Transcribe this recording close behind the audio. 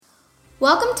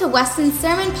Welcome to Weston's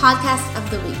Sermon Podcast of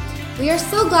the Week. We are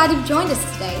so glad you've joined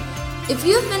us today. If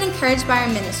you have been encouraged by our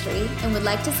ministry and would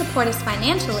like to support us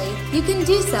financially, you can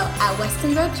do so at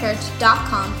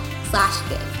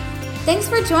westonroadchurch.com/give. Thanks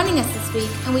for joining us this week,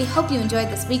 and we hope you enjoyed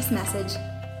this week's message.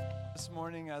 This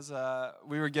morning, as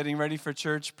we were getting ready for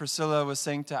church, Priscilla was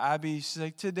saying to Abby, she's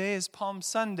like, today is Palm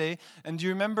Sunday, and do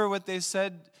you remember what they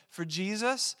said for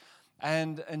Jesus?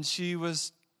 And she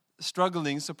was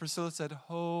struggling, so Priscilla said,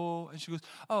 ho, and she goes,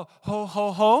 oh, ho,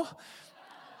 ho, ho.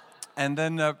 And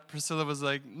then Priscilla was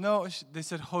like, no, they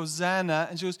said, Hosanna,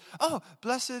 and she goes, oh,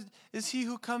 blessed is he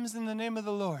who comes in the name of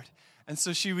the Lord. And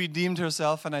so she redeemed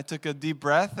herself, and I took a deep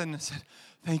breath and I said,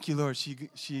 thank you, Lord, she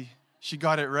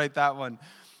got it right, that one.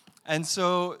 And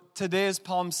so today is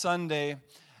Palm Sunday,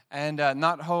 and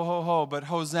not ho, ho, ho, but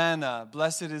Hosanna,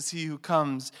 blessed is he who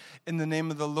comes in the name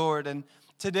of the Lord. And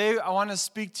today, I want to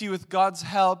speak to you with God's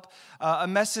help, a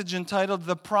message entitled,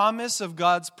 The Promise of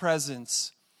God's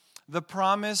Presence. The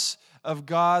Promise of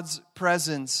God's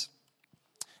Presence.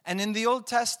 And in the Old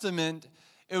Testament,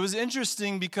 it was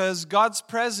interesting because God's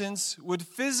presence would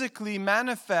physically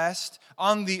manifest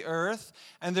on the earth.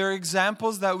 And there are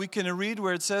examples that we can read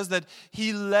where it says that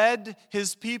He led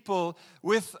His people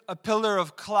with a pillar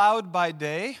of cloud by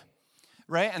day.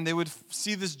 Right? And they would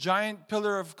see this giant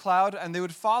pillar of cloud and they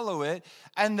would follow it.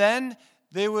 And then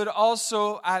they would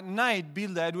also at night be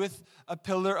led with a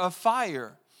pillar of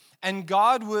fire. And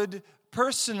God would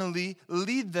personally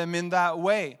lead them in that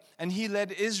way. And He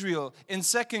led Israel. In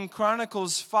 2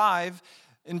 Chronicles 5,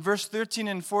 in verse 13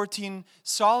 and 14,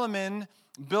 Solomon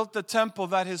built the temple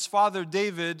that his father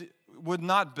David would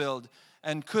not build.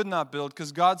 And could not build,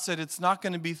 because God said it's not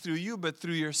going to be through you, but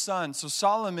through your son. So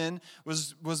Solomon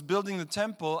was building the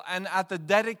temple, and at the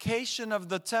dedication of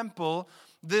the temple,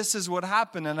 this is what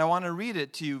happened, and I want to read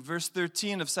it to you. Verse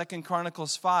 13 of 2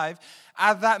 Chronicles 5.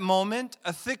 At that moment,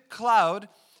 a thick cloud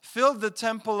filled the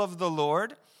temple of the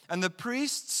Lord, and the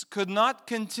priests could not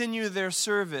continue their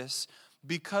service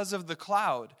because of the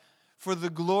cloud, for the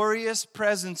glorious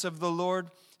presence of the Lord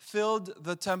filled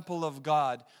the temple of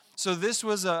God. So this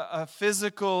was a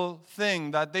physical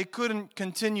thing that they couldn't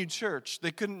continue church. They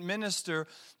couldn't minister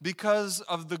because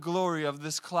of the glory of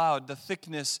this cloud, the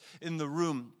thickness in the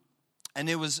room. And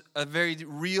it was a very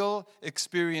real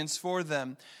experience for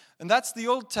them. And that's the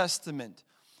Old Testament.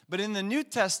 But in the New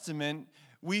Testament,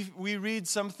 we read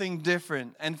something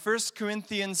different. And 1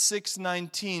 Corinthians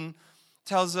 6:19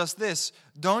 tells us this.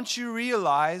 Don't you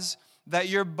realize that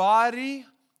your body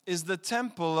is the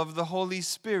temple of the Holy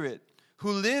Spirit,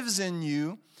 who lives in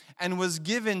you and was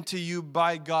given to you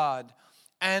by God?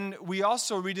 And we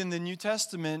also read in the New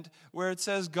Testament where it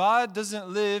says God doesn't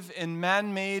live in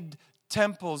man-made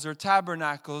temples or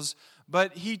tabernacles,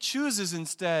 but He chooses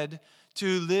instead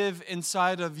to live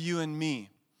inside of you and me.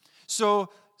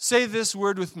 So say this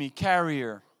word with me,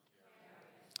 carrier.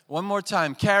 One more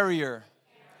time, carrier.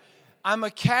 I'm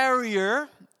a carrier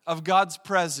of God's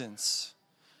presence.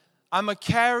 I'm a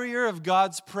carrier of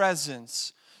God's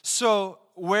presence. So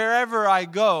wherever I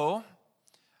go,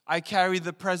 I carry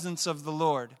the presence of the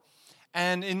Lord.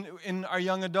 And in our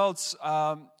young adults,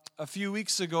 a few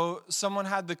weeks ago, someone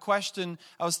had the question,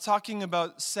 I was talking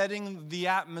about setting the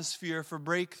atmosphere for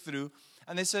breakthrough.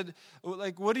 And they said,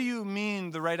 like, what do you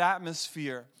mean the right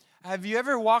atmosphere? Have you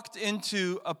ever walked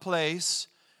into a place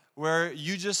where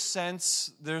you just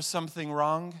sense there's something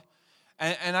wrong?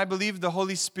 And I believe the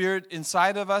Holy Spirit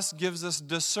inside of us gives us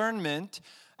discernment.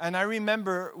 And I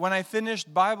remember when I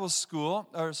finished Bible school,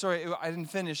 I didn't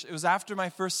finish. It was after my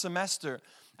first semester.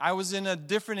 I was in a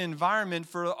different environment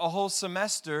for a whole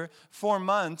semester, 4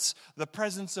 months. The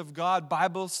presence of God,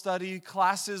 Bible study,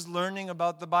 classes, learning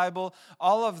about the Bible,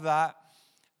 all of that.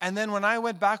 And then when I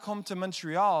went back home to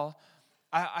Montreal,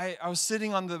 I was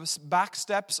sitting on the back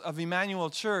steps of Emmanuel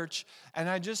Church, and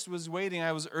I just was waiting.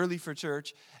 I was early for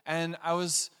church, and I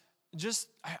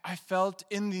felt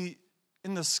in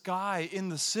the sky, in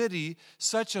the city,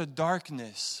 such a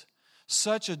darkness.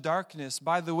 Such a darkness.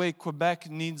 By the way, Quebec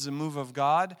needs a move of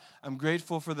God. I'm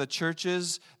grateful for the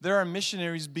churches. There are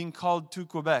missionaries being called to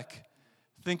Quebec.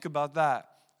 Think about that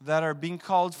are being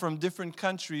called from different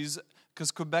countries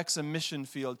because Quebec's a mission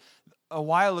field. A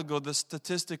while ago, the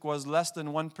statistic was less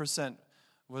than 1%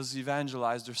 was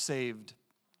evangelized or saved.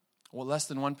 Well, less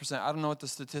than 1%. I don't know what the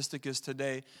statistic is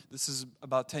today. This is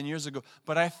about 10 years ago.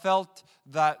 But I felt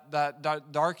that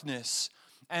darkness.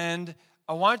 And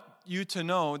I want you to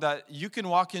know that you can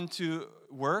walk into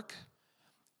work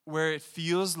where it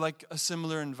feels like a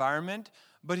similar environment.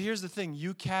 But here's the thing.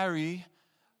 You carry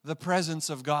the presence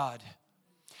of God.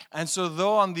 And so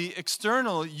though on the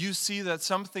external you see that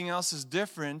something else is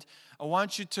different, I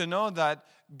want you to know that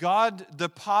God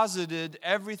deposited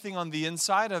everything on the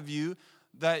inside of you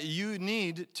that you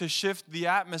need to shift the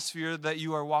atmosphere that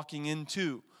you are walking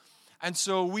into. And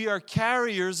so we are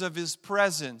carriers of His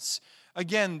presence.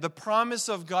 Again, the promise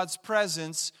of God's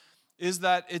presence is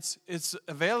that it's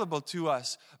available to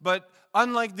us. But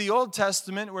unlike the Old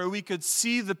Testament, where we could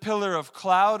see the pillar of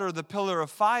cloud or the pillar of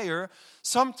fire,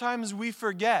 sometimes we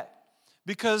forget.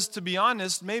 Because to be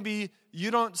honest, maybe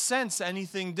you don't sense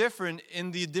anything different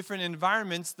in the different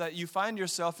environments that you find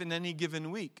yourself in any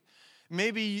given week.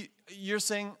 Maybe you're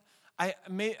saying,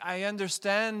 I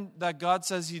understand that God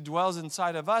says He dwells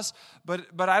inside of us,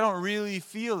 but I don't really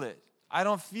feel it. I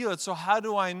don't feel it, so how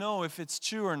do I know if it's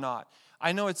true or not?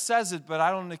 I know it says it, but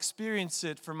I don't experience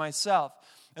it for myself.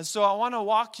 And so I want to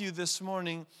walk you this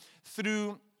morning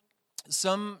through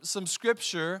some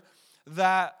scripture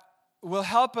that will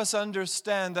help us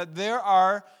understand that there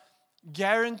are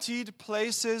guaranteed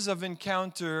places of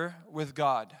encounter with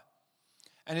God.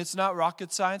 And it's not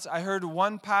rocket science. I heard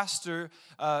one pastor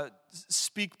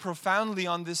speak profoundly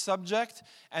on this subject,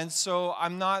 and so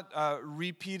I'm not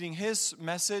repeating his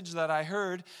message that I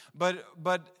heard, but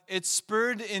it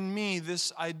spurred in me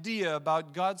this idea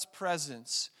about God's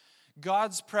presence.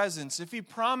 God's presence. If He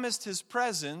promised His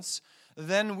presence,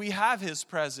 then we have His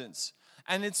presence.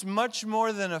 And it's much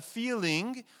more than a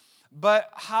feeling, but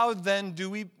how then do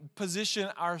we position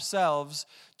ourselves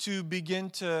to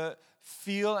begin to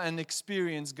feel and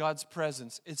experience God's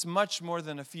presence? It's much more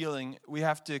than a feeling. We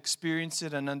have to experience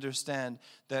it and understand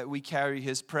that we carry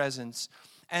His presence.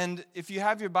 And if you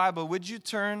have your Bible, would you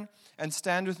turn and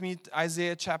stand with me to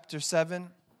Isaiah chapter 7?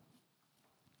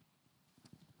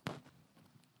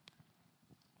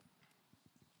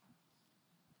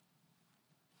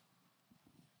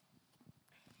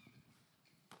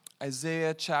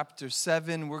 Isaiah chapter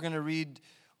 7, we're going to read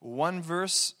one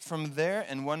verse from there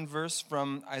and one verse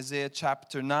from Isaiah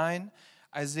chapter 9.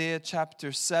 Isaiah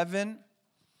chapter 7,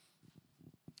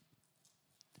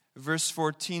 verse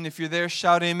 14. If you're there,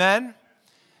 shout amen.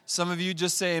 Some of you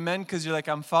just say amen because you're like,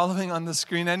 I'm following on the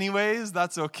screen anyways.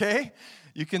 That's okay.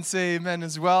 You can say amen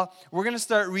as well. We're going to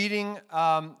start reading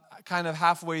kind of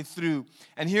halfway through.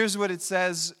 And here's what it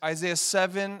says, Isaiah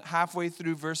 7, halfway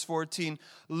through verse 14.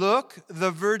 Look, the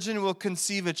virgin will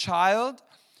conceive a child.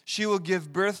 She will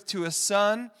give birth to a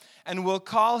son and will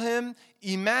call him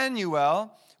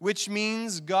Emmanuel, which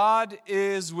means God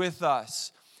is with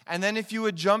us. And then if you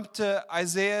would jump to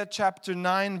Isaiah chapter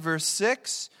 9, verse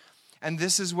 6, and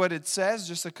this is what it says,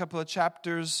 just a couple of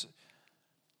chapters.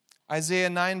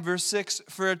 Isaiah 9, verse 6,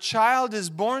 for a child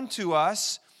is born to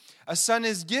us, a son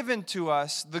is given to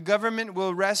us, the government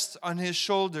will rest on his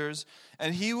shoulders,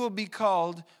 and he will be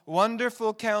called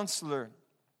Wonderful Counselor,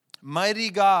 Mighty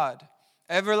God,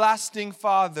 Everlasting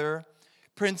Father,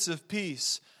 Prince of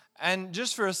Peace. And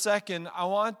just for a second, I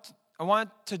want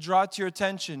to draw to your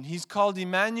attention. He's called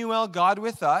Emmanuel, God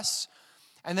with us.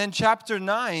 And then chapter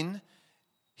 9,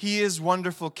 He is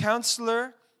Wonderful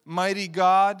Counselor, Mighty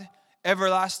God,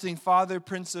 Everlasting Father,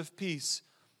 Prince of Peace.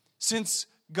 Since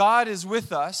God is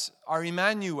with us, our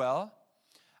Emmanuel,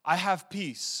 I have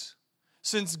peace.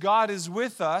 Since God is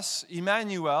with us,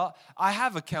 Emmanuel, I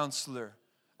have a counselor,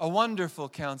 a wonderful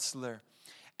counselor.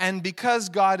 And because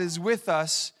God is with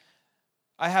us,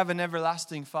 I have an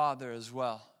everlasting Father as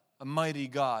well, a mighty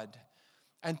God.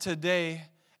 And today,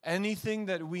 anything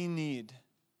that we need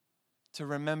to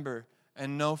remember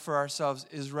and know for ourselves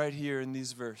is right here in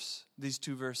these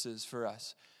two verses for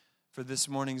us, for this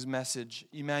morning's message.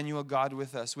 Emmanuel, God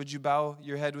with us. Would you bow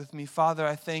your head with me? Father,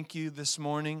 I thank you this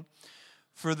morning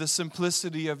for the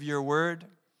simplicity of your word.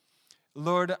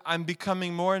 Lord, I'm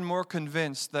becoming more and more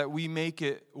convinced that we make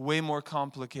it way more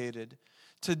complicated.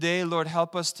 Today, Lord,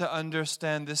 help us to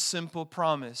understand this simple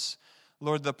promise.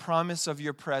 Lord, the promise of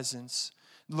your presence.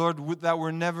 Lord, that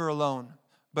we're never alone,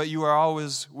 but you are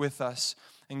always with us.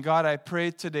 And God, I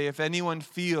pray today, if anyone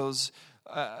feels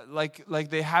like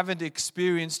they haven't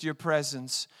experienced your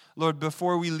presence, Lord,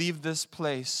 before we leave this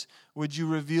place, would you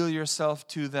reveal yourself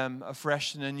to them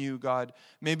afresh and anew, God?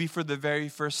 Maybe for the very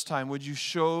first time, would you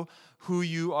show who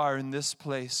you are in this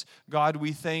place? God,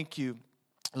 we thank you.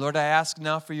 Lord, I ask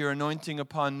now for your anointing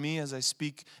upon me as I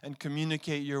speak and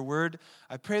communicate your word.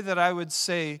 I pray that I would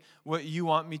say what you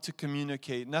want me to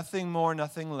communicate. Nothing more,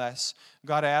 nothing less.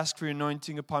 God, I ask for your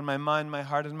anointing upon my mind, my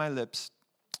heart, and my lips.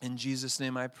 In Jesus'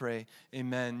 name I pray.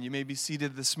 Amen. You may be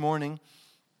seated this morning.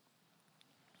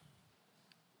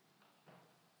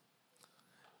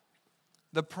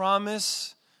 The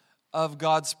promise of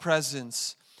God's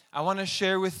presence. I want to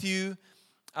share with you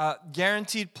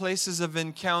guaranteed places of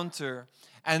encounter.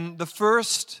 And the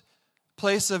first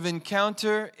place of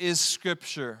encounter is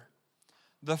Scripture.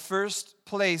 the first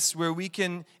place where we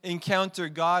can encounter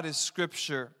God is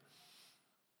Scripture.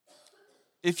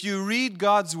 If you read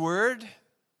God's Word,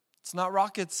 it's not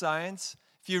rocket science.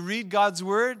 If you read God's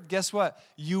Word, guess what?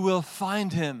 You will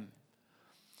find Him.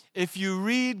 If you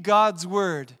read God's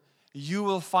Word, you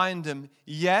will find Him.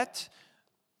 Yet,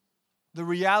 the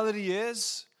reality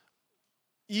is,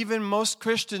 even most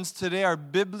Christians today are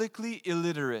biblically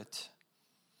illiterate.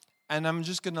 And I'm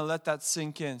just going to let that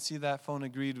sink in. See, that phone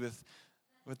agreed with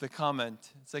the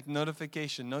comment. It's like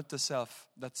notification, note to self.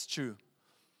 That's true.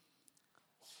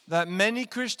 That many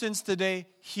Christians today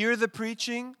hear the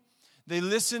preaching, they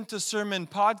listen to sermon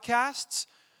podcasts,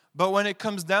 but when it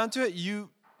comes down to it, you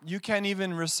can't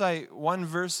even recite one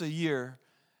verse a year.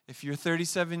 If you're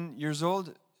 37 years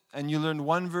old and you learn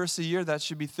one verse a year, that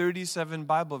should be 37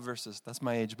 Bible verses. That's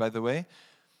my age, by the way.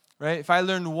 Right? If I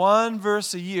learned one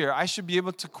verse a year, I should be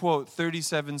able to quote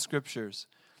 37 scriptures.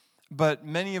 But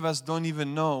many of us don't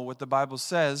even know what the Bible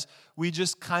says. We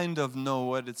just kind of know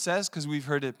what it says because we've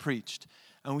heard it preached.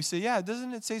 And we say, yeah,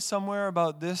 doesn't it say somewhere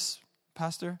about this,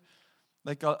 Pastor?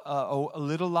 Like a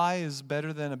little lie is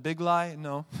better than a big lie?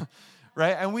 No.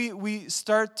 Right? And we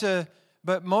start to,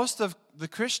 but most of the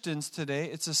Christians today,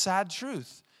 it's a sad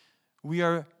truth. We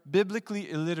are biblically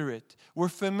illiterate. We're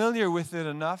familiar with it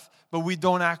enough, but we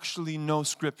don't actually know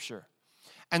Scripture.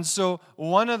 And so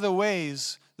one of the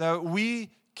ways that we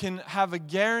can have a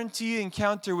guaranteed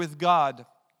encounter with God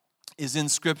is in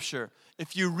Scripture.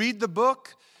 If you read the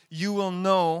book, you will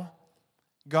know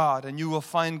God and you will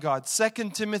find God. 2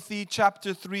 Timothy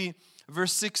chapter 3,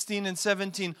 verse 16 and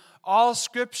 17. All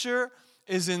Scripture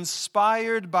is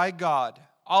inspired by God,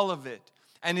 all of it,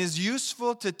 and is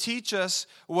useful to teach us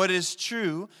what is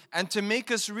true and to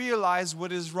make us realize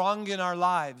what is wrong in our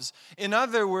lives. In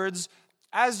other words,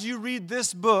 as you read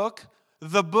this book,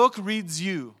 the book reads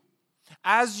you.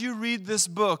 As you read this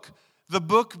book, the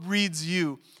book reads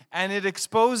you. And it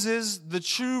exposes the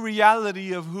true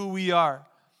reality of who we are.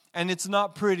 And it's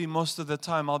not pretty most of the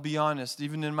time, I'll be honest,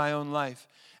 even in my own life.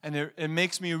 And it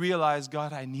makes me realize,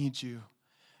 God, I need you.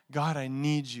 God, I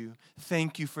need you.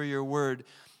 Thank you for your word.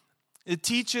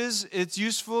 It's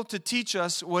useful to teach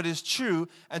us what is true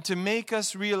and to make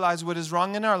us realize what is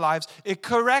wrong in our lives. It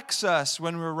corrects us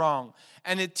when we're wrong.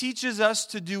 And it teaches us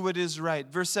to do what is right.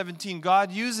 Verse 17,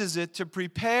 God uses it to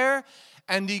prepare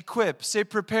and equip. Say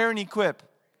prepare and equip.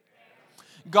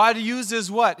 God uses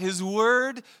what? His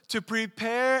word to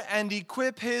prepare and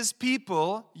equip His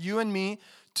people, you and me,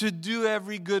 to do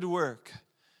every good work.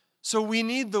 So we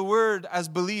need the word as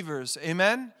believers.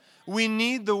 Amen? We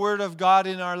need the word of God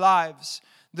in our lives.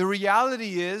 The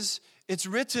reality is, it's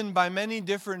written by many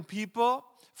different people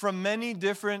from many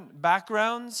different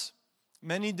backgrounds,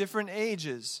 many different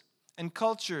ages and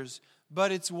cultures,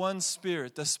 but it's one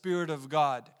Spirit, the Spirit of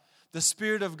God. The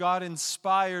Spirit of God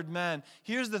inspired man.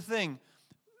 Here's the thing,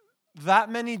 that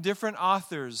many different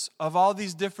authors of all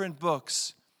these different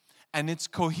books, and it's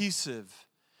cohesive,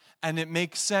 and it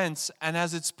makes sense, and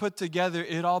as it's put together,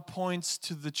 it all points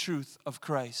to the truth of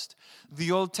Christ.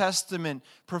 The Old Testament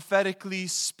prophetically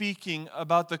speaking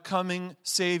about the coming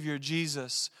Savior,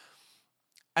 Jesus.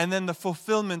 And then the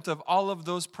fulfillment of all of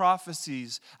those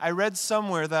prophecies. I read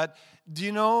somewhere that, do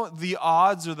you know the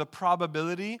odds or the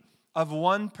probability of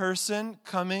one person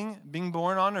coming, being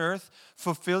born on earth,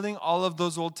 fulfilling all of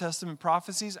those Old Testament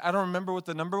prophecies? I don't remember what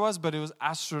the number was, but it was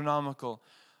astronomical.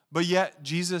 But yet,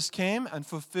 Jesus came and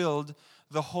fulfilled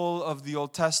the whole of the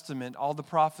Old Testament, all the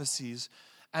prophecies.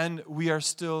 And we are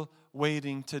still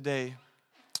waiting today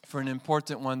for an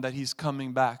important one that He's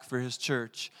coming back for His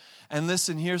church. And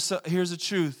listen, here's the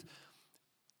truth.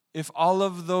 If all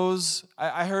of those,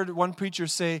 I heard one preacher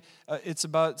say it's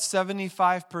about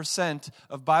 75%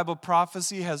 of Bible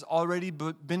prophecy has already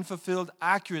been fulfilled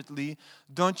accurately.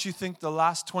 Don't you think the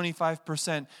last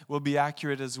 25% will be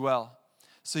accurate as well?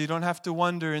 So you don't have to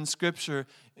wonder in Scripture,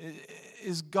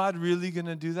 is God really going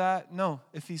to do that? No.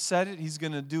 If He said it, He's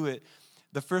going to do it.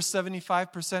 The first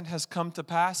 75% has come to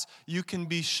pass. You can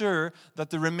be sure that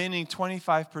the remaining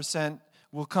 25%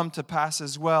 will come to pass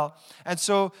as well. And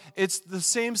so it's the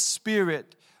same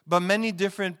Spirit, but many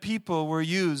different people were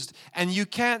used. And you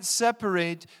can't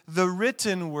separate the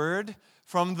written word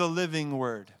from the living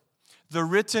word. The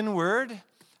written word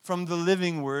from the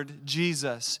living word,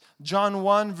 Jesus. John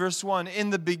 1, verse 1, in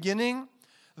the beginning,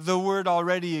 the Word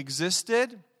already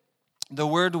existed. The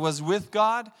Word was with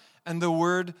God, and the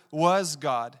Word was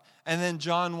God. And then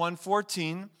John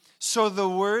 1:14, so the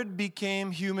Word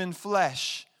became human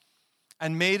flesh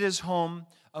and made His home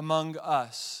among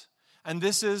us. And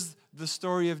this is the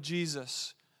story of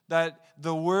Jesus. that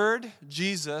the Word,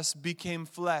 Jesus, became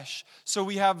flesh. So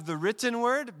we have the written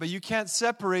Word, but you can't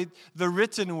separate the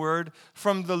written Word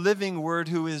from the living Word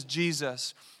who is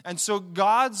Jesus. And so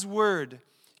God's Word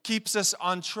keeps us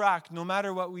on track no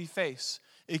matter what we face.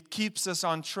 It keeps us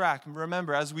on track.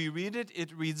 Remember, as we read it,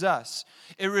 it reads us.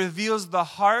 It reveals the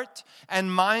heart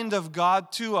and mind of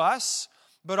God to us,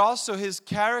 but also His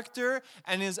character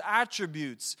and His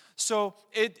attributes. So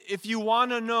if you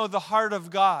want to know the heart of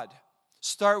God,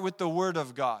 start with the Word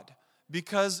of God.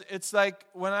 Because it's like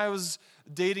when I was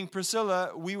dating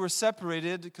Priscilla, we were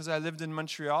separated because I lived in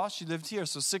Montreal. She lived here.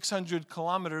 So 600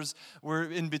 kilometers were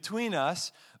in between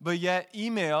us. But yet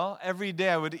email, every day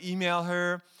I would email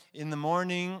her in the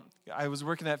morning. I was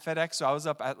working at FedEx, so I was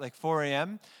up at like 4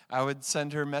 a.m. I would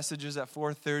send her messages at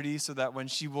 4:30 so that when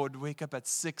she would wake up at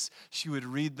 6, she would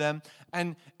read them.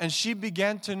 And she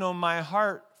began to know my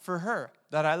heart for her,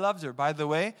 that I loved her. By the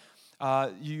way,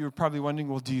 you're probably wondering,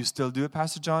 well, do you still do it,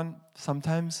 Pastor John?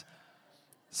 Sometimes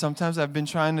I've been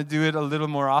trying to do it a little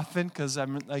more often because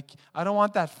I'm like, I don't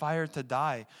want that fire to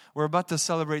die. We're about to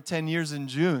celebrate 10 years in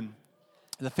June,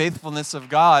 the faithfulness of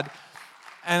God.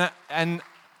 And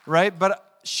right,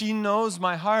 but she knows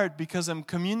my heart because I'm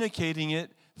communicating it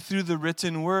through the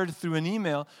written word, through an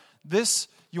email.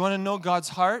 You want to know God's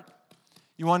heart?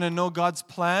 You want to know God's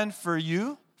plan for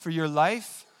you, for your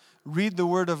life? Read the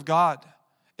Word of God.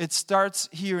 It starts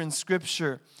here in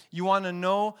Scripture. You want to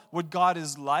know what God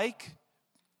is like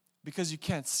because you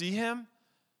can't see Him,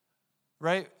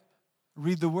 right?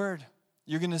 Read the Word.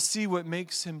 You're going to see what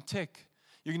makes Him tick.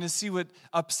 You're going to see what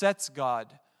upsets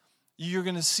God. You're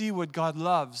going to see what God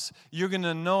loves. You're going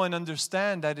to know and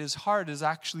understand that His heart is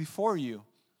actually for you,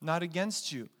 not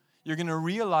against you. You're going to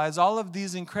realize all of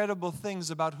these incredible things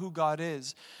about who God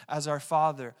is as our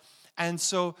Father. And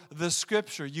so the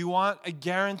Scripture, you want a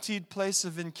guaranteed place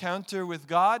of encounter with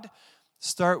God?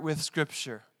 Start with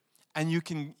Scripture. And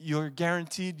you're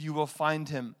guaranteed you will find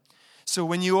Him. So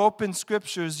when you open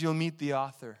Scriptures, you'll meet the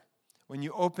author. When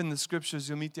you open the Scriptures,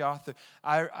 you'll meet the author.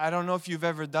 I don't know if you've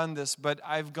ever done this, but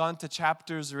I've gone to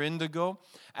Chapters or Indigo,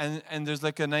 and there's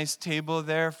like a nice table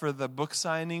there for the book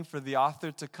signing, for the author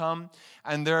to come.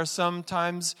 And there are some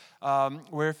times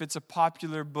where if it's a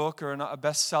popular book or a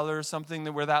bestseller or something,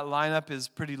 where that lineup is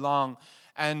pretty long.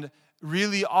 And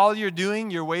really all you're doing,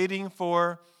 you're waiting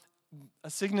for a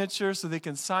signature so they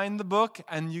can sign the book,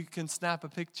 and you can snap a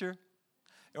picture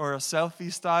or a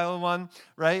selfie style one,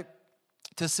 right?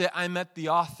 To say, I met the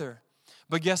author.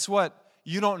 But guess what?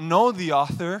 You don't know the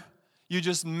author. You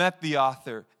just met the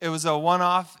author. It was a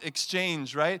one-off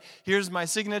exchange, right? Here's my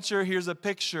signature, here's a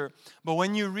picture. But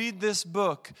when you read this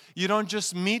book, you don't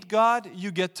just meet God,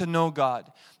 you get to know God.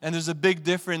 And there's a big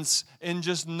difference in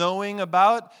just knowing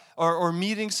about or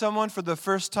meeting someone for the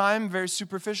first time, very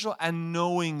superficial, and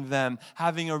knowing them,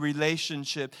 having a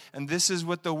relationship. And this is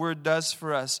what the Word does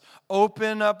for us.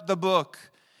 Open up the book,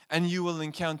 and you will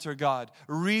encounter God.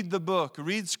 Read the book,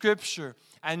 read Scripture,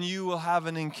 and you will have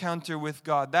an encounter with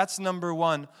God. That's number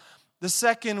one. The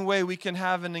second way we can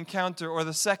have an encounter, or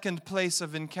the second place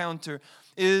of encounter,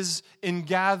 is in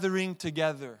gathering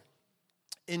together.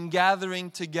 In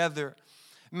gathering together.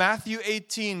 Matthew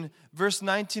 18, verse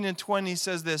 19 and 20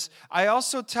 says this, I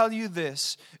also tell you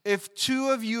this, if two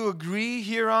of you agree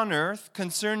here on earth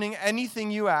concerning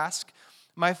anything you ask,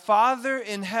 my Father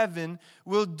in heaven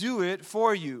will do it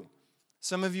for you.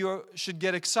 Some of you should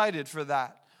get excited for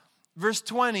that. Verse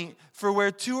 20, for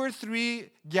where two or three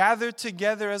gather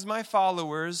together as my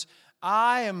followers,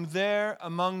 I am there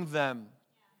among them.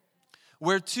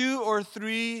 Where two or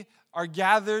three are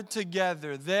gathered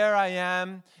together, there I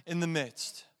am in the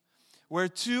midst. Where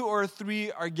two or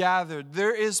three are gathered,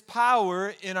 there is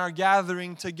power in our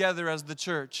gathering together as the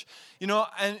church. You know,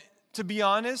 and to be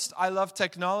honest, I love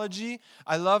technology.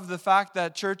 I love the fact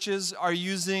that churches are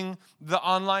using the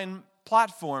online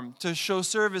platform to show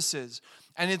services.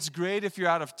 And it's great if you're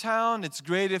out of town. It's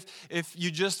great if you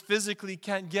just physically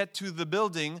can't get to the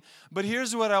building. But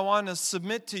here's what I want to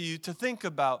submit to you to think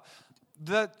about.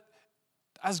 That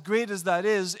as great as that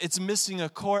is, it's missing a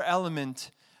core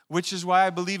element, which is why I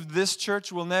believe this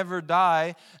church will never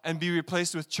die and be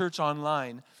replaced with church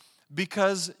online.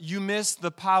 Because you miss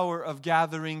the power of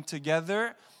gathering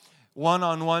together,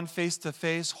 one-on-one,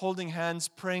 face-to-face, holding hands,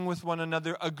 praying with one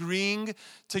another, agreeing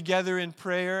together in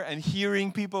prayer and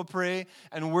hearing people pray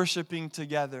and worshiping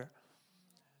together.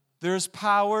 There's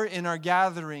power in our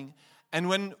gathering. And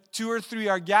when two or three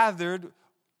are gathered,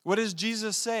 what does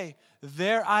Jesus say?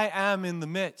 There I am in the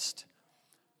midst.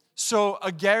 So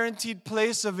a guaranteed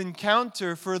place of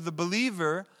encounter for the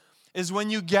believer is when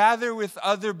you gather with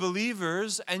other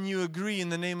believers and you agree in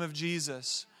the name of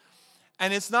Jesus.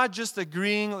 And it's not just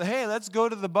agreeing, hey, let's go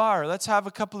to the bar. Let's have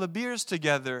a couple of beers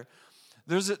together.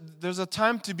 There's a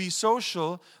time to be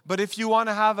social, but if you want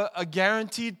to have a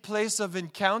guaranteed place of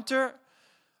encounter,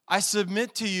 I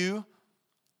submit to you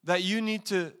that you need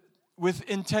to, with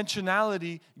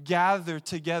intentionality, gather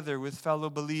together with fellow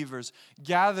believers.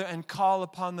 Gather and call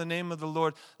upon the name of the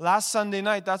Lord. Last Sunday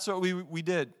night, that's what we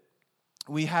did.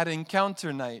 We had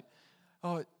encounter night.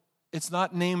 Oh, it's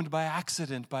not named by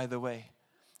accident, by the way.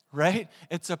 Right?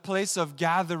 It's a place of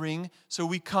gathering, so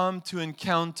we come to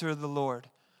encounter the Lord.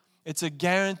 It's a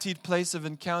guaranteed place of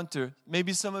encounter.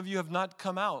 Maybe some of you have not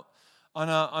come out on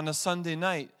a Sunday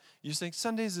night. You think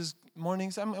Sundays is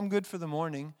mornings. I'm good for the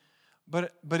morning.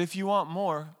 But if you want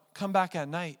more, come back at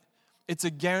night. It's a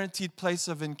guaranteed place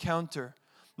of encounter.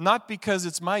 Not because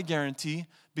it's my guarantee,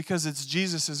 because it's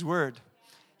Jesus' word.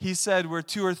 He said, where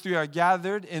 2 or 3 are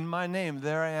gathered in my name,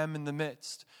 there I am in the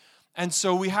midst. And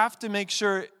so we have to make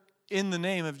sure in the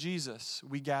name of Jesus,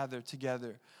 we gather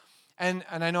together. And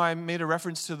I know I made a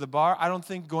reference to the bar. I don't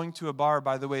think going to a bar,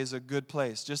 by the way, is a good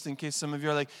place. Just in case some of you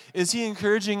are like, is he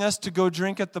encouraging us to go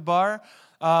drink at the bar?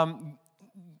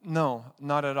 No,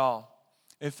 not at all.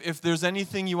 If there's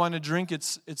anything you want to drink,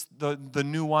 it's the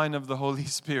new wine of the Holy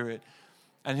Spirit.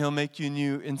 And he'll make you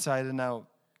new inside and out.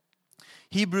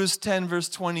 Hebrews 10, verse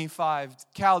 25.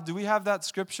 Cal, do we have that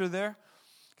scripture there?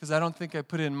 Because I don't think I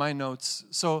put it in my notes.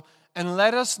 So, and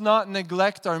let us not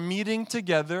neglect our meeting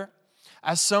together,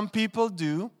 as some people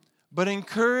do, but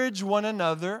encourage one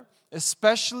another,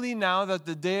 especially now that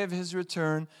the day of his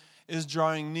return is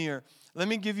drawing near. Let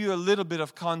me give you a little bit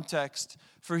of context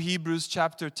for Hebrews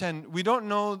chapter 10. We don't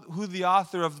know who the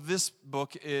author of this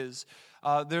book is.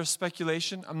 There's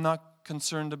speculation. I'm not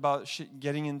concerned about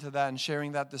getting into that and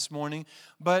sharing that this morning.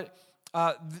 But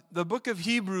the book of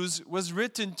Hebrews was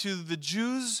written to the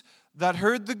Jews that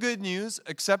heard the good news,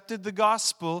 accepted the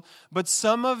gospel, but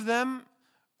some of them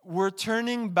were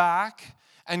turning back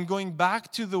and going back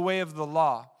to the way of the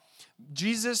law.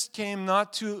 Jesus came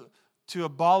not to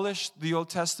abolish the Old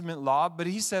Testament law, but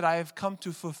he said, I have come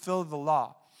to fulfill the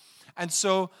law. And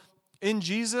so in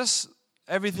Jesus,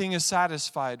 everything is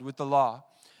satisfied with the law.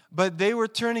 But they were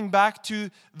turning back to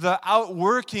the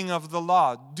outworking of the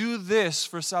law. Do this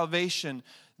for salvation.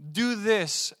 Do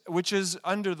this, which is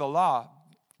under the law.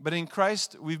 But in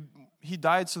Christ, he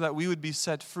died so that we would be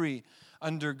set free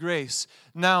under grace.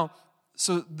 Now,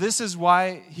 so this is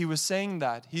why he was saying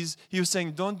that. He was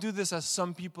saying, don't do this as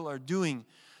some people are doing.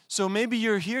 So maybe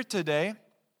you're here today.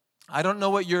 I don't know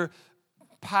what your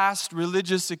past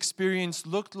religious experience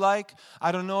looked like.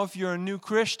 I don't know if you're a new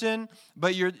Christian,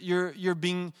 but you're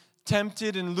being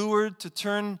tempted and lured to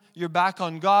turn your back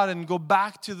on God and go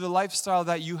back to the lifestyle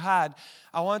that you had.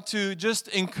 I want to just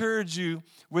encourage you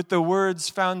with the words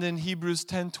found in Hebrews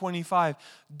 10:25.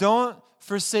 Don't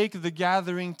forsake the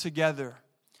gathering together.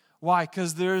 Why?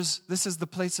 Because this is the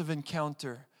place of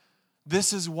encounter.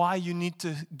 This is why you need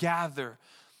to gather.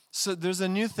 So there's a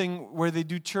new thing where they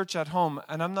do church at home,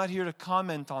 and I'm not here to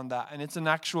comment on that. And it's an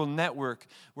actual network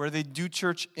where they do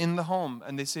church in the home,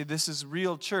 and they say this is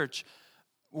real church.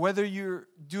 Whether you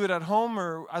do it at home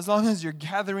or as long as you're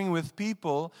gathering with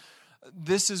people,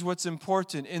 this is what's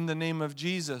important in the name of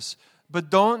Jesus. But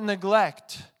don't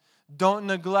neglect the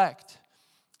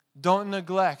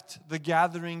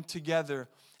gathering together.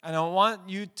 And I want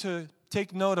you to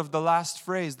take note of the last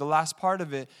phrase, the last part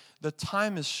of it. The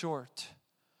time is short.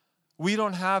 We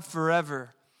don't have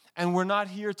forever. And we're not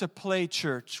here to play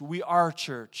church. We are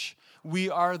church. We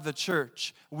are the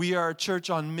church. We are a church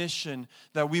on mission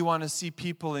that we want to see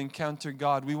people encounter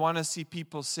God. We want to see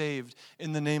people saved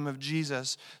in the name of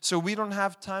Jesus. So we don't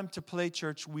have time to play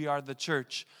church. We are the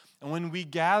church. And when we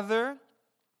gather,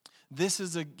 this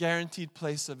is a guaranteed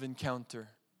place of encounter.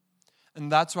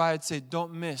 And that's why I'd say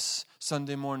don't miss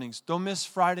Sunday mornings. Don't miss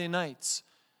Friday nights,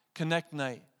 Connect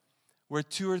Night, where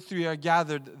 2 or 3 are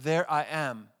gathered, there I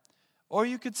am. Or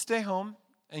you could stay home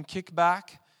and kick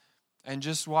back and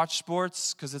just watch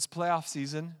sports because it's playoff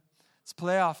season. It's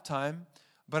playoff time.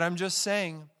 But I'm just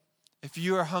saying, if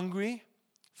you are hungry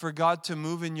for God to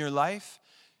move in your life,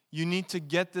 you need to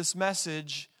get this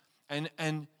message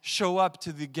and show up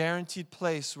to the guaranteed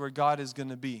place where God is going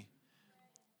to be.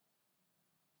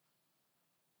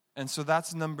 And so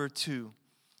that's number 2.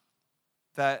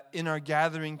 That in our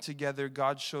gathering together,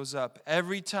 God shows up.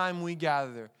 Every time we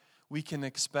gather, we can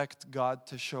expect God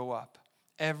to show up.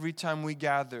 Every time we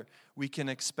gather, we can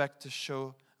expect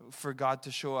for God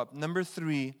to show up. Number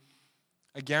 3,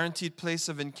 a guaranteed place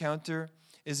of encounter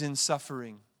is in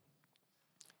suffering.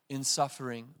 In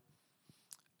suffering.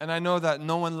 And I know that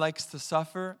no one likes to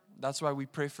suffer. That's why we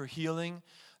pray for healing.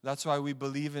 That's why we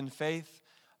believe in faith.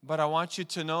 But I want you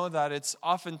to know that it's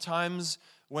oftentimes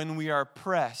when we are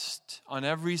pressed on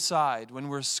every side, when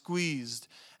we're squeezed,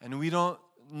 and we don't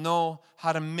know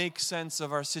how to make sense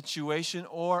of our situation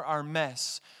or our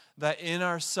mess, that in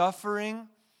our suffering,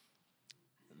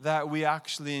 that we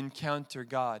actually encounter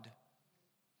God.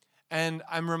 And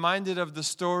I'm reminded of the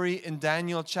story in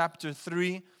Daniel chapter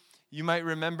 3. You might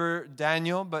remember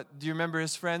Daniel, but do you remember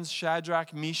his friends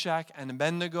Shadrach, Meshach, and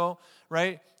Abednego,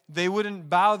 right? They wouldn't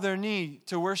bow their knee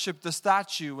to worship the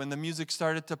statue when the music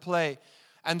started to play.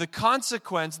 And the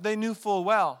consequence, they knew full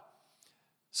well.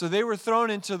 So they were thrown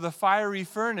into the fiery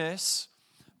furnace.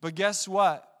 But guess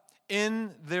what?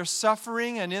 In their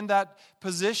suffering and in that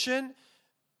position,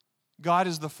 God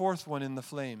is the fourth one in the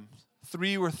flames.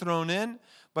 3 were thrown in,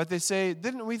 but they say,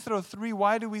 didn't we throw 3?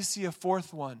 Why do we see a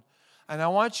fourth one? And I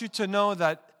want you to know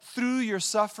that through your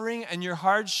suffering and your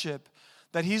hardship,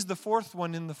 that He's the fourth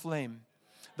one in the flame.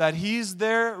 That He's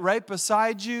there right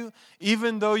beside you,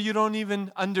 even though you don't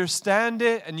even understand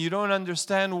it and you don't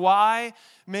understand why,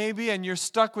 maybe, and you're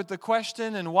stuck with the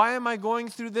question, and why am I going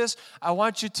through this? I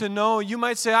want you to know, you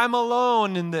might say, I'm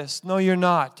alone in this. No, you're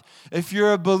not. If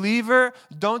you're a believer,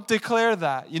 don't declare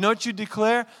that. You know what you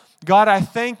declare? God, I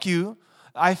thank you.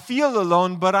 I feel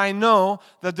alone, but I know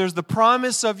that there's the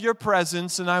promise of your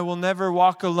presence, and I will never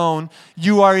walk alone.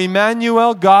 You are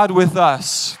Emmanuel, God with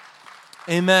us.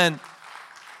 Amen.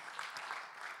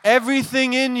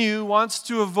 Everything in you wants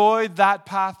to avoid that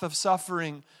path of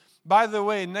suffering. By the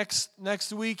way,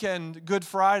 next weekend, Good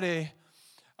Friday,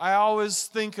 I always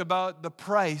think about the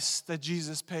price that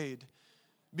Jesus paid.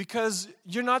 Because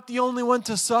you're not the only one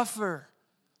to suffer.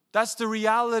 That's the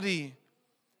reality.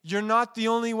 You're not the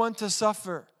only one to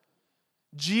suffer.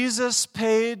 Jesus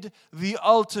paid the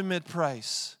ultimate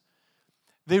price.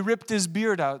 They ripped His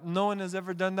beard out. No one has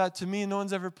ever done that to me. No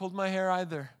one's ever pulled my hair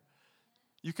either.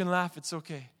 You can laugh, it's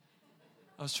okay.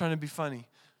 I was trying to be funny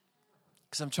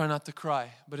because I'm trying not to cry,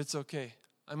 but it's okay.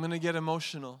 I'm going to get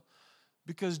emotional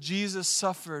because Jesus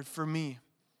suffered for me.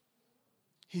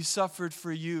 He suffered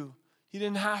for you. He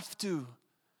didn't have to.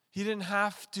 He didn't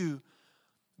have to.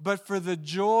 But for the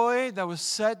joy that was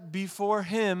set before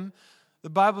Him, the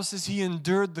Bible says He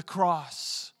endured the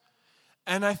cross.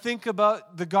 And I think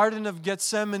about the Garden of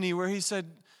Gethsemane where He said,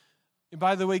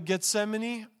 by the way,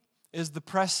 Gethsemane is the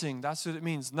pressing. That's what it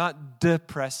means. Not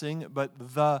depressing, but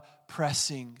the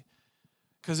pressing.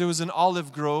 Because it was an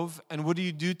olive grove, and what do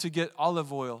you do to get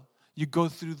olive oil? You go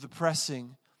through the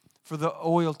pressing for the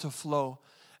oil to flow.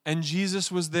 And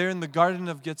Jesus was there in the Garden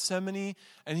of Gethsemane,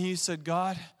 and He said,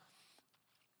 God,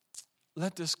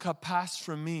 let this cup pass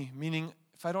from me. Meaning,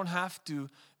 if I don't have to,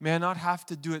 may I not have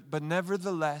to do it, but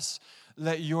nevertheless,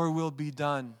 let your will be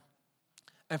done.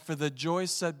 And for the joy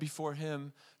set before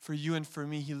Him, for you and for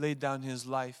me, He laid down His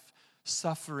life,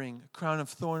 suffering, a crown of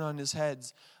thorn on His head.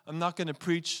 I'm not going to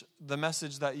preach the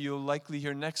message that you'll likely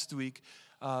hear next week.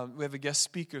 We have a guest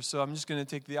speaker, so I'm just going to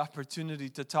take the opportunity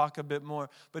to talk a bit more.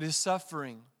 But His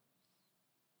suffering.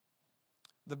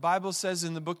 The Bible says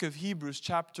in the book of Hebrews,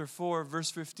 chapter 4,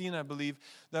 verse 15, I believe,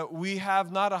 that we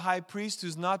have not a high priest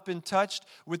who's not been touched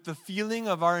with the feeling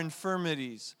of our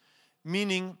infirmities.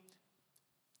 Meaning,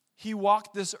 He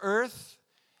walked this earth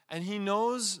and He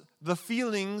knows the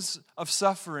feelings of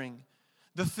suffering.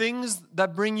 The things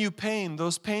that bring you pain,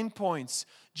 those pain points.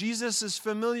 Jesus is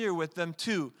familiar with them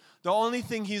too. The only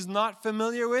thing He's not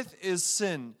familiar with is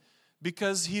sin,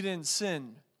 because He didn't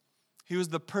sin. He was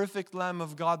the perfect Lamb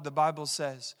of God, the Bible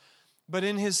says. But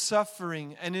in His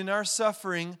suffering and in our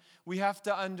suffering, we have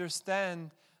to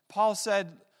understand, Paul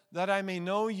said, that I may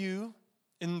know you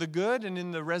in the good and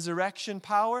in the resurrection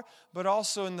power, but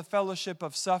also in the fellowship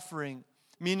of suffering.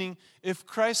 Meaning, if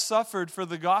Christ suffered for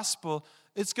the gospel,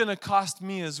 it's going to cost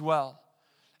me as well.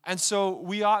 And so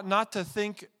we ought not to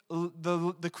think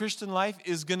the Christian life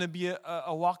is going to be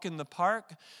a walk in the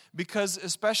park, because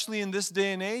especially in this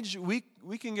day and age, we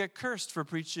can get cursed for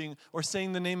preaching or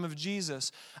saying the name of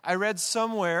Jesus. I read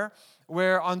somewhere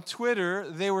where on Twitter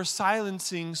they were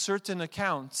silencing certain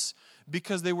accounts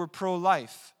because they were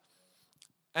pro-life.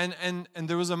 And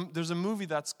there's a movie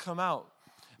that's come out,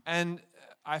 and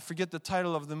I forget the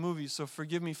title of the movie, so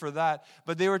forgive me for that.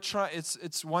 But they were trying.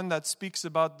 It's one that speaks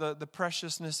about the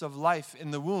preciousness of life in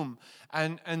the womb,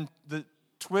 and the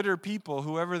Twitter people,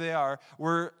 whoever they are,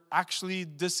 were actually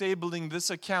disabling this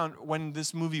account when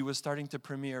this movie was starting to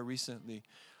premiere recently.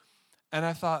 And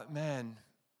I thought, man,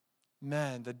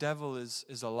 the devil is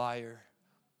a liar,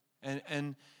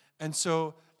 and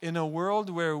so in a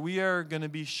world where we are going to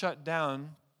be shut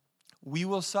down, we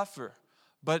will suffer,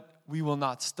 but we will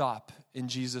not stop in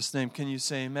Jesus' name. Can you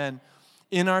say amen?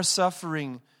 In our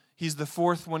suffering, He's the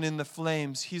fourth one in the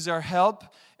flames. He's our help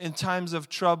in times of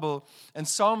trouble. And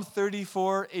Psalm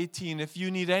 34:18, if you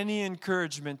need any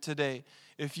encouragement today,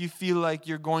 if you feel like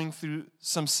you're going through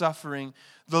some suffering,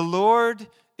 the Lord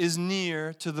is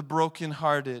near to the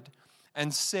brokenhearted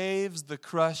and saves the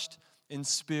crushed in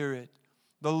spirit.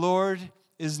 The Lord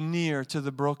is near to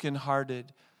the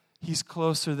brokenhearted. He's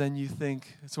closer than you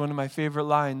think. It's one of my favorite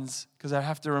lines because I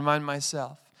have to remind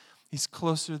myself. He's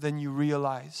closer than you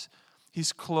realize.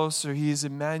 He's closer. He is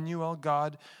Emmanuel,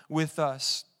 God with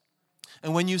us.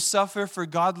 And when you suffer for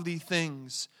godly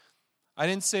things, I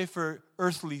didn't say for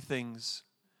earthly things.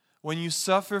 When you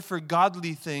suffer for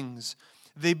godly things,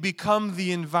 they become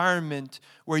the environment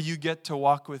where you get to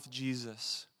walk with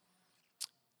Jesus.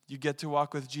 You get to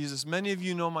walk with Jesus. Many of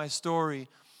you know my story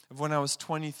of when I was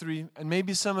 23. And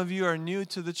maybe some of you are new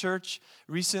to the church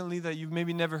recently that you've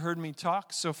maybe never heard me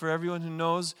talk. So for everyone who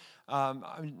knows, I'm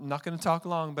not going to talk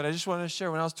long, but I just want to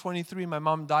share. When I was 23, my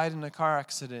mom died in a car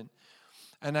accident.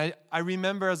 And I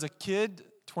remember as a kid,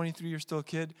 23, you're still a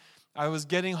kid, I was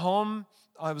getting home.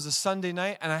 It was a Sunday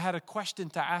night, and I had a question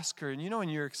to ask her. And you know when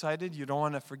you're excited, you don't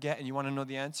want to forget, and you want to know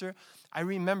the answer? I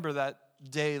remember that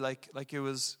day like it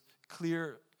was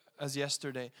clear as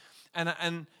yesterday.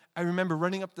 And I remember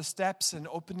running up the steps and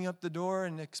opening up the door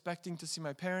and expecting to see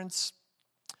my parents,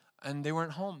 and they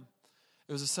weren't home.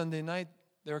 It was a Sunday night.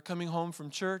 They were coming home from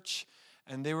church,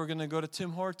 and they were going to go to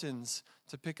Tim Hortons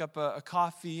to pick up a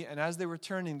coffee. And as they were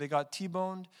turning, they got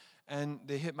T-boned, and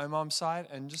they hit my mom's side,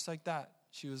 and just like that,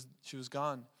 she was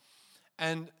gone.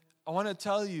 And I want to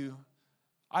tell you,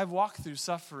 I've walked through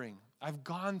suffering. I've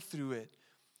gone through it.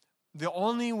 The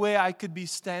only way I could be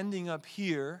standing up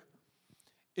here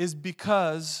is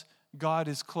because God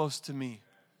is close to me.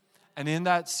 And in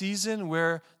that season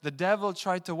where the devil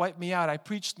tried to wipe me out, I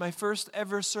preached my first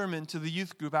ever sermon to the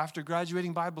youth group after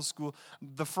graduating Bible school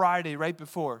the Friday right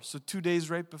before. So 2 days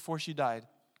right before she died.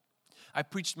 I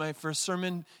preached my first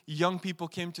sermon. Young people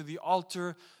came to the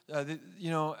altar.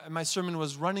 My sermon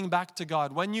was running back to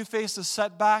God. When you face a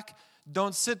setback,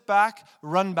 don't sit back,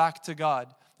 run back to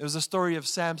God. It was a story of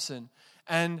Samson.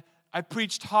 And I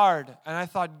preached hard, and I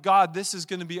thought, God, this is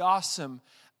going to be awesome.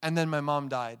 And then my mom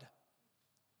died.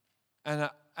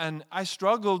 And I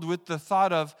struggled with the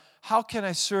thought of, how can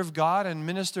I serve God and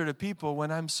minister to people when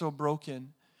I'm so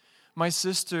broken? My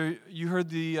sister, you heard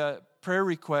the prayer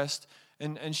request,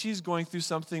 and she's going through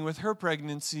something with her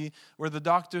pregnancy where the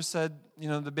doctor said,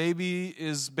 the baby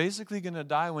is basically going to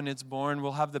die when it's born.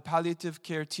 We'll have the palliative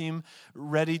care team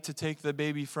ready to take the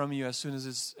baby from you as soon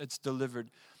as it's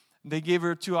delivered. They gave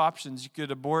her two options. You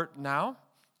could abort now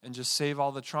and just save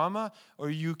all the trauma, or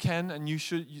you can and you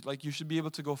should be able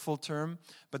to go full term,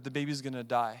 but the baby's going to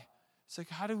die. It's like,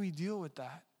 how do we deal with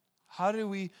that? How do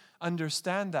we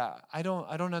understand that? I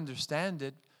don't understand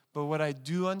it. But what I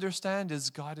do understand is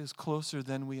God is closer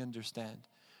than we understand.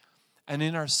 And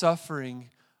in our suffering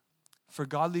for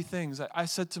godly things, I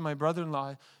said to my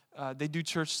brother-in-law, they do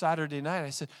church Saturday night,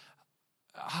 I said,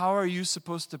 how are you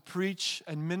supposed to preach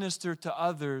and minister to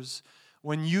others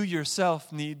when you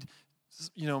yourself need,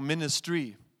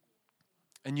 ministry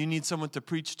and you need someone to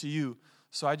preach to you?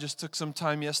 So I just took some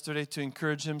time yesterday to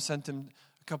encourage him, sent him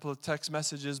a couple of text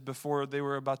messages before they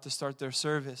were about to start their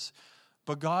service.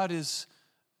 But God is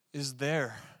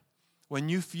there. When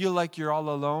you feel like you're all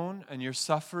alone and you're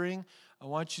suffering, I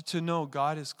want you to know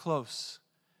God is close.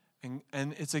 And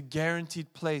it's a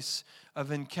guaranteed place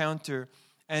of encounter.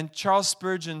 And Charles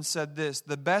Spurgeon said this,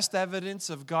 the best evidence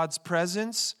of God's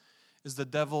presence is the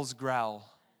devil's growl.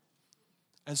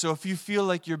 And so if you feel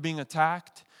like you're being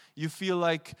attacked, you feel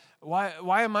like, why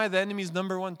am I the enemy's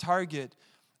number one target?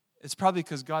 It's probably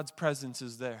because God's presence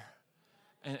is there.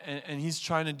 And he's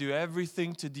trying to do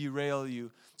everything to derail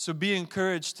you. So be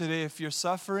encouraged today if you're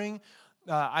suffering.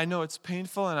 I know it's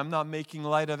painful, and I'm not making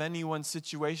light of anyone's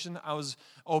situation. I was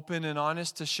open and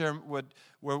honest to share what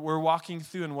we're walking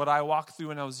through and what I walked through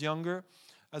when I was younger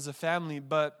as a family.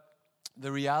 But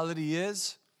the reality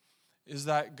is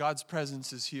that God's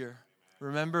presence is here.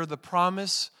 Remember, the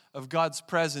promise of God's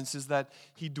presence is that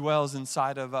He dwells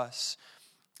inside of us.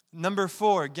 Number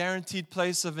 4, guaranteed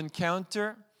place of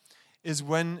encounter is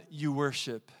when you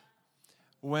worship.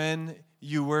 When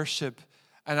you worship.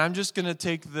 And I'm just going to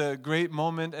take the great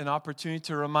moment and opportunity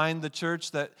to remind the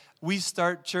church that we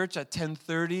start church at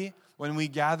 10:30 when we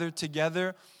gather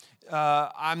together.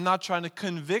 I'm not trying to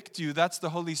convict you. That's the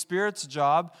Holy Spirit's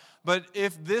job. But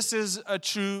if this is a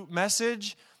true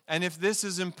message, and if this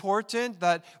is important,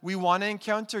 that we want to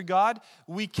encounter God,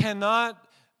 we cannot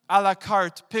a la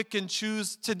carte pick and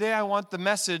choose. Today I want the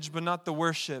message, but not the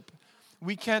worship.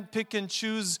 We can't pick and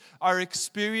choose our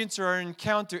experience or our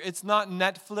encounter. It's not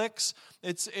Netflix.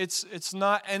 It's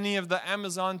not any of the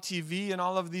Amazon TV and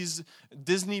all of these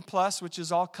Disney Plus, which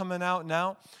is all coming out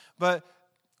now. But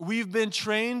we've been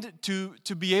trained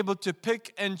to be able to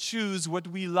pick and choose what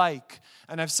we like.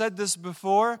 And I've said this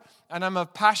before, and I'm a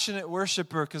passionate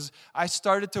worshiper because I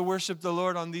started to worship the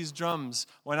Lord on these drums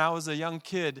when I was a young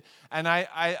kid. And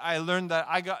I learned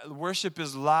that worship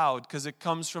is loud because it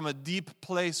comes from a deep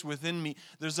place within me.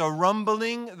 There's a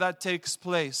rumbling that takes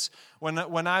place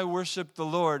when I worship the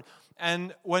Lord.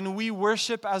 And when we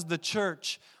worship as the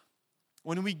church,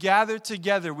 when we gather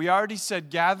together, we already said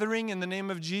gathering in the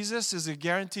name of Jesus is a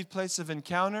guaranteed place of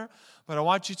encounter, but I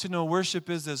want you to know worship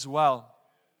is as well,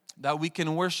 that we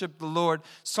can worship the Lord.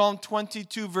 Psalm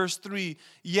 22 verse 3,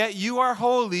 yet you are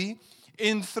holy,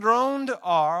 enthroned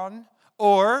on,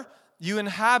 or you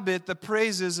inhabit the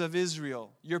praises of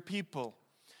Israel, your people.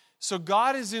 So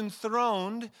God is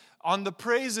enthroned on the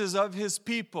praises of His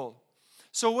people.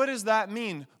 So what does that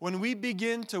mean? When we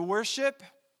begin to worship,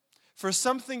 for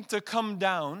something to come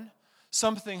down,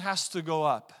 something has to go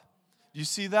up. You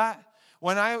see that?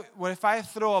 If I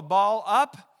throw a ball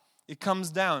up, it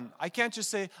comes down. I can't just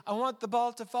say, I want the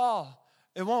ball to fall.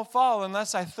 It won't fall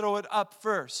unless I throw it up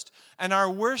first. And our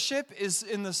worship is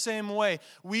in the same way.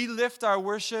 We lift our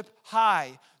worship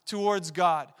high towards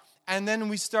God. And then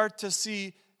we start to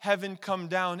see heaven come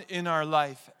down in our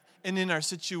life and in our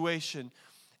situation.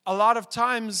 A lot of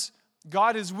times,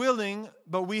 God is willing,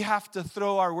 but we have to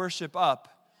throw our worship up.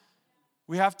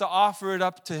 We have to offer it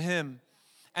up to Him.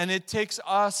 And it takes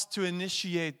us to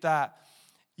initiate that.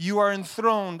 You are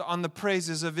enthroned on the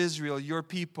praises of Israel, your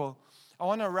people. I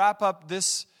want to wrap up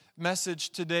this message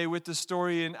today with the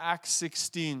story in Acts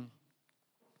 16.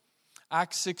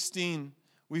 Acts 16,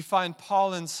 we find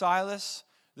Paul and Silas.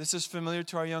 This is familiar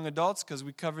to our young adults because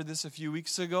we covered this a few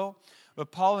weeks ago.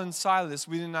 But Paul and Silas,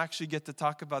 we didn't actually get to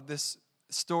talk about this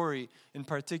story in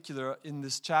particular in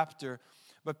this chapter.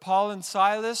 But Paul and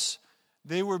Silas,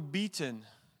 they were beaten.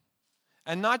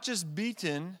 And not just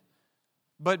beaten,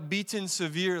 but beaten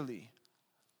severely.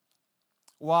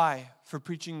 Why? For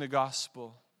preaching the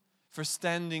gospel, for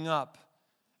standing up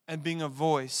and being a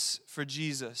voice for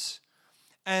Jesus.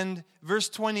 And verse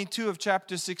 22 of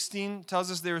chapter 16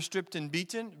 tells us they were stripped and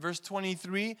beaten. Verse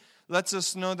 23 lets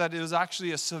us know that it was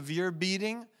actually a severe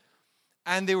beating.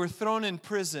 And they were thrown in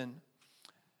prison.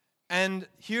 And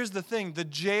here's the thing, the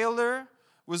jailer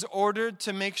was ordered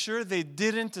to make sure they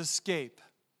didn't escape.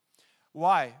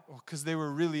 Why? Because they were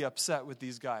really upset with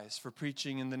these guys for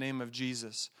preaching in the name of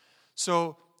Jesus.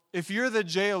 So if you're the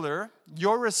jailer,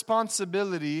 your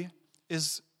responsibility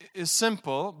is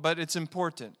simple, but it's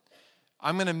important.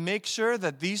 I'm going to make sure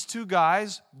that these two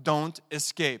guys don't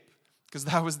escape, because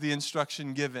that was the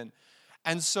instruction given.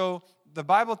 And so the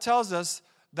Bible tells us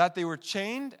that they were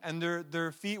chained and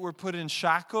their feet were put in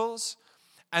shackles,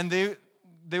 and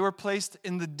they were placed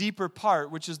in the deeper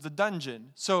part, which is the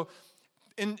dungeon. So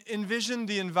envision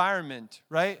the environment,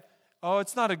 right? Oh,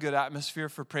 it's not a good atmosphere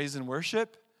for praise and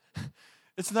worship.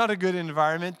 It's not a good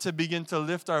environment to begin to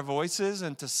lift our voices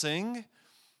and to sing.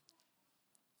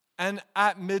 And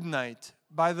at midnight,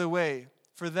 by the way,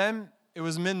 for them, it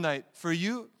was midnight. For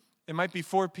you, it might be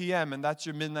 4 p.m., and that's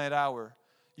your midnight hour.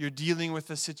 You're dealing with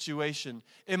a situation.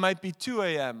 It might be 2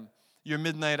 a.m., your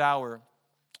midnight hour.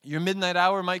 Your midnight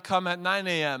hour might come at 9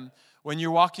 a.m. when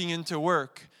you're walking into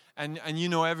work and you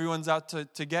know everyone's out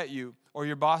to get you, or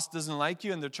your boss doesn't like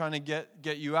you and they're trying to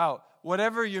get you out.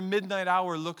 Whatever your midnight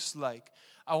hour looks like,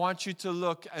 I want you to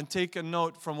look and take a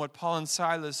note from what Paul and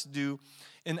Silas do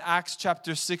in Acts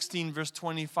chapter 16, verse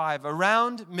 25.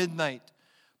 Around midnight,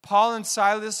 Paul and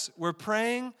Silas were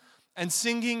praying and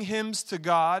singing hymns to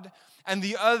God, and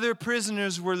the other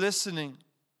prisoners were listening.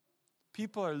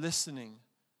 People are listening.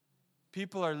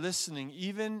 People are listening.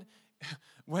 Even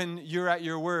when you're at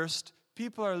your worst,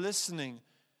 people are listening.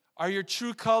 Are your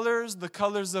true colors the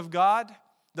colors of God,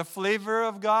 the flavor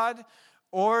of God,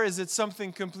 or is it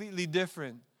something completely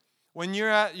different? When you're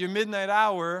at your midnight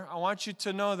hour, I want you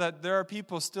to know that there are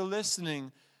people still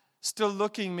listening, still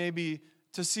looking maybe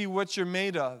to see what you're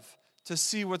made of, to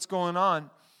see what's going on.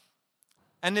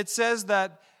 And it says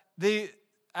that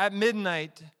at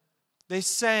midnight, they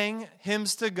sang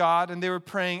hymns to God and they were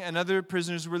praying and other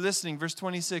prisoners were listening. Verse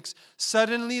 26,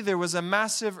 suddenly there was a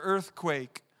massive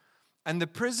earthquake and the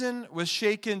prison was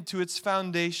shaken to its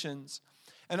foundations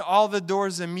and all the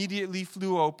doors immediately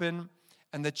flew open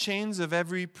and the chains of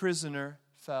every prisoner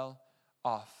fell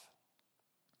off.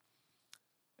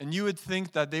 And you would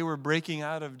think that they were breaking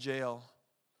out of jail.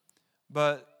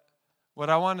 But what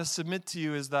I want to submit to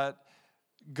you is that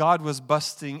God was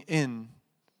busting in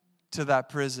to that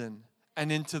prison.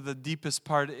 and into the deepest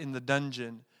part in the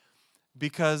dungeon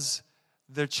because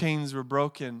their chains were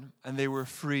broken and they were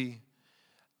free.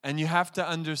 And you have to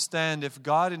understand, if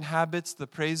God inhabits the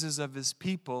praises of His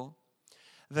people,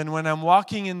 then when I'm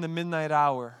walking in the midnight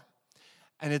hour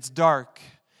and it's dark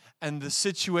and the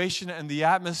situation and the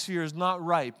atmosphere is not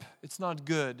ripe, it's not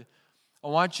good, I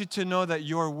want you to know that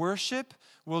your worship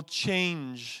will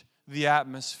change the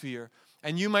atmosphere.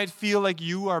 And you might feel like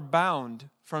you are bound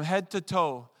from head to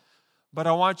toe. But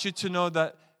I want you to know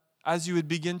that as you would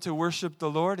begin to worship the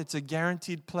Lord, it's a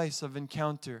guaranteed place of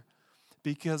encounter.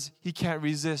 Because He can't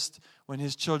resist when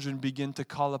His children begin to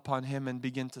call upon Him and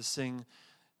begin to sing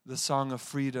the song of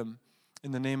freedom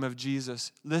in the name of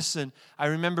Jesus. Listen, I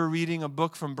remember reading a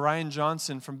book from Brian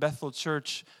Johnson from Bethel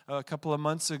Church a couple of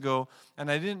months ago, and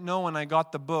I didn't know when I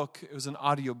got the book, it was an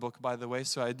audio book, by the way,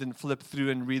 so I didn't flip through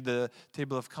and read the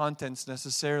table of contents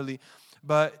necessarily,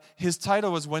 but his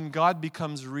title was When God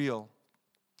Becomes Real.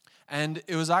 And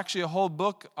it was actually a whole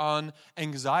book on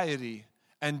anxiety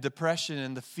and depression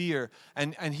and the fear,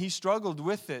 and he struggled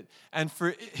with it. And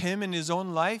for him in his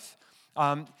own life,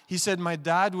 he said, my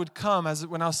dad would come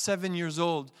when I was 7 years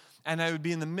old, and I would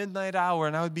be in the midnight hour,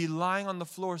 and I would be lying on the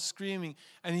floor screaming.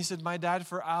 And he said, my dad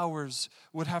for hours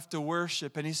would have to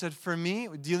worship. And he said, for me,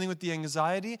 dealing with the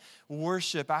anxiety,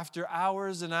 worship after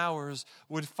hours and hours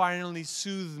would finally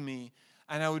soothe me,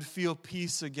 and I would feel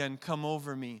peace again come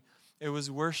over me. It was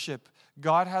worship.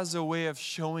 God has a way of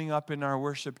showing up in our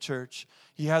worship, church.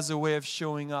 He has a way of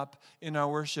showing up in our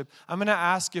worship. I'm going to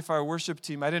ask if our worship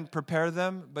team, I didn't prepare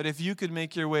them, but if you could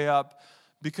make your way up,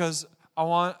 because I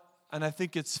want, and I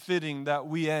think it's fitting that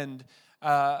we end.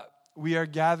 We are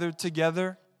gathered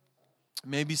together.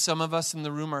 Maybe some of us in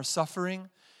the room are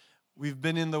suffering. We've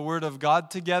been in the Word of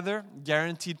God together,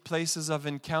 guaranteed places of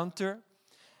encounter.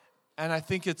 And I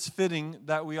think it's fitting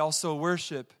that we also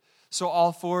worship. So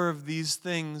all four of these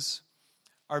things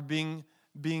are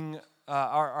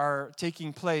are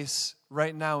taking place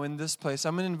right now in this place.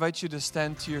 I'm going to invite you to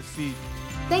stand to your feet.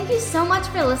 Thank you so much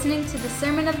for listening to the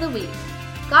Sermon of the Week.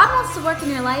 God wants to work in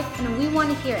your life, and we want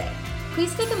to hear it.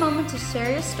 Please take a moment to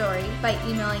share your story by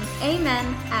emailing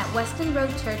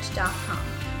amen@westonroadchurch.com.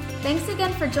 Thanks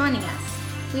again for joining us.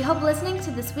 We hope listening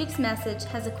to this week's message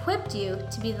has equipped you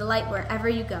to be the light wherever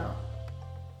you go.